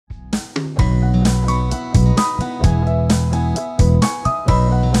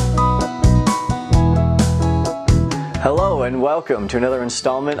and welcome to another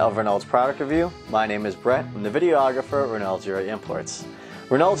installment of Reynaulds Product Review. My name is Brett. I'm the videographer at Reynaulds Euro Imports.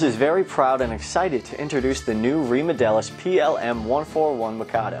 Reynaulds is very proud and excited to introduce the new Ree Modeles PLM 141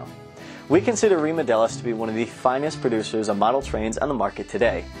 Mikado. We consider Ree Modeles to be one of the finest producers of model trains on the market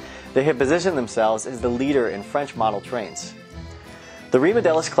today. They have positioned themselves as the leader in French model trains. The Ree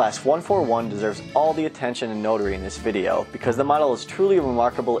Modeles Class 141 deserves all the attention and notoriety in this video because the model is truly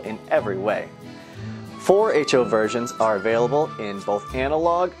remarkable in every way. 4 HO versions are available in both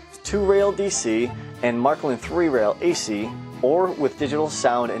analog, 2-rail DC, and Marklin 3-rail AC, or with digital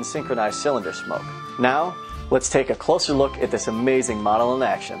sound and synchronized cylinder smoke. Now, let's take a closer look at this amazing model in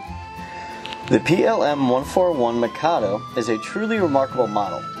action. The PLM 141 Mikado is a truly remarkable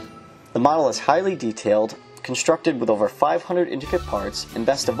model. The model is highly detailed, constructed with over 500 intricate parts, and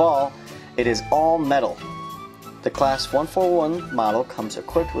best of all, it is all metal. The Class 141 model comes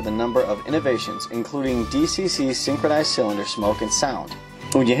equipped with a number of innovations, including DCC synchronized cylinder smoke and sound.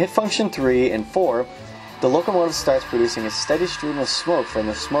 When you hit function 3 and 4, the locomotive starts producing a steady stream of smoke from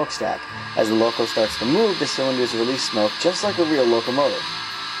the smokestack. As the loco starts to move, the cylinders release smoke just like a real locomotive.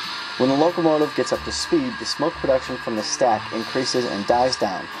 When the locomotive gets up to speed, the smoke production from the stack increases and dies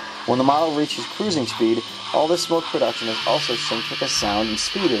down. When the model reaches cruising speed, all the smoke production is also synced with the sound and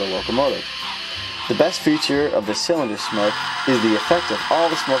speed of the locomotive. The best feature of the cylinder smoke is the effect of all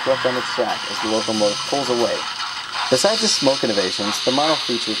the smoke left on the track as the locomotive pulls away. Besides the smoke innovations, the model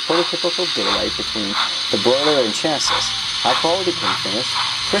features prototypical daylight between the broiler and chassis, high-quality paint finish,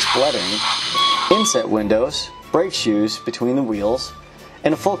 crisp lettering, inset windows, brake shoes between the wheels,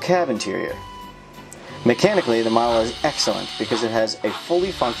 and a full cab interior. Mechanically, the model is excellent because it has a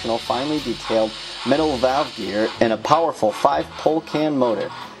fully functional, finely detailed metal valve gear and a powerful 5-pole can motor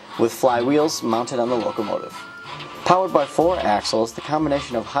with flywheels mounted on the locomotive. Powered by 4 axles, the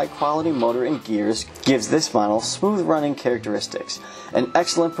combination of high-quality motor and gears gives this model smooth running characteristics and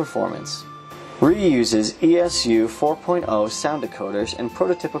excellent performance. Ree uses ESU 4.0 sound decoders and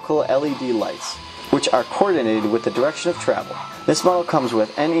prototypical LED lights, which are coordinated with the direction of travel. This model comes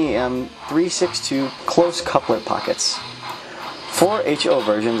with NEM 362 close coupler pockets. 4 HO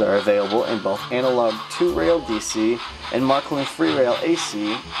versions are available in both analog 2-rail DC and Marklin 3-rail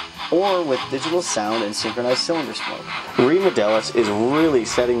AC, or with digital sound and synchronized cylinder smoke. Ree Modeles is really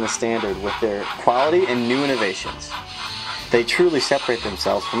setting the standard with their quality and new innovations. They truly separate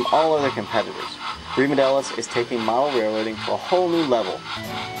themselves from all other competitors. Ree Modeles is taking model railroading to a whole new level.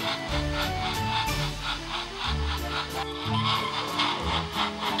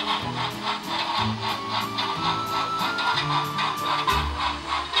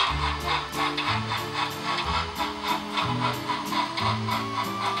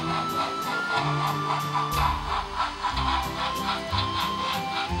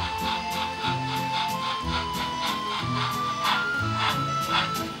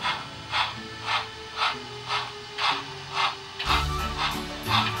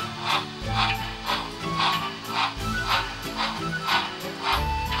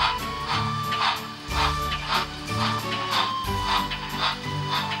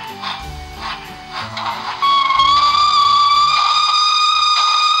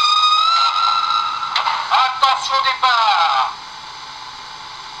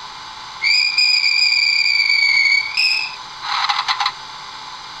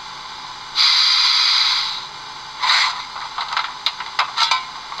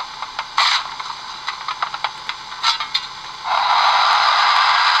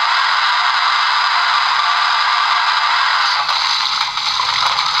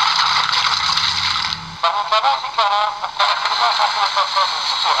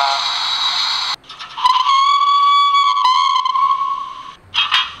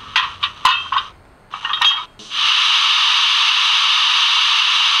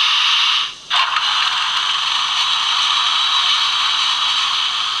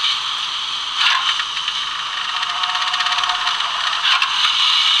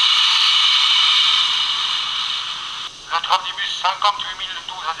 Le trolleybus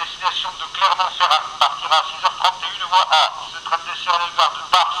 58012 à destination de Clermont-Ferrand partira à 6h31 voie A. Ce train dessert les gares de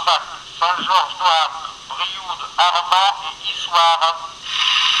Barsac, Saint-Georges-d'Ouarn, Brioude, Armand et Issoire.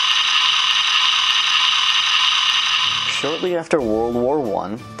 Shortly after World War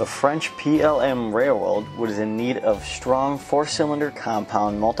I, the French PLM Railroad was in need of strong 4-cylinder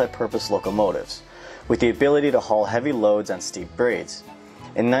compound multi-purpose locomotives, with the ability to haul heavy loads on steep grades.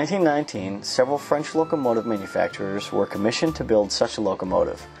 In 1919, several French locomotive manufacturers were commissioned to build such a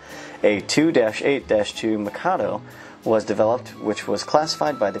locomotive. A 2-8-2 Mikado was developed, which was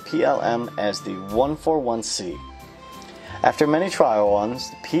classified by the PLM as the 141C. After many trial runs,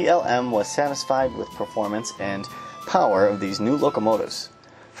 the PLM was satisfied with performance and horsepower of these new locomotives.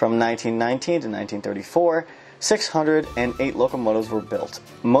 From 1919 to 1934, 608 locomotives were built,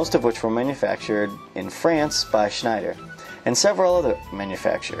 most of which were manufactured in France by Schneider and several other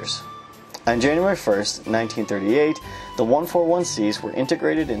manufacturers. On January 1st, 1938, the 141Cs were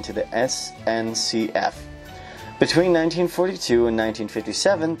integrated into the SNCF. Between 1942 and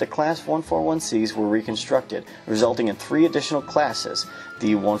 1957, the Class 141Cs were reconstructed, resulting in 3 additional classes,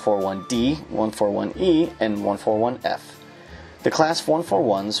 the 141D, 141E, and 141F. The Class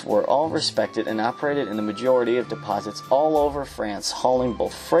 141s were all respected and operated in the majority of deposits all over France, hauling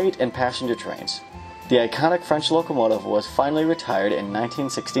both freight and passenger trains. The iconic French locomotive was finally retired in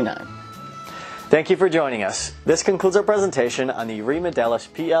 1969. Thank you for joining us. This concludes our presentation on the Ree Modeles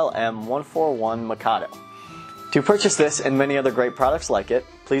PLM 141 Mikado. To purchase this and many other great products like it,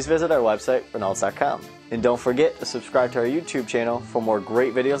 please visit our website, Reynolds.com. And don't forget to subscribe to our YouTube channel for more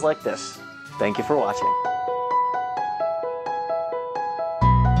great videos like this. Thank you for watching.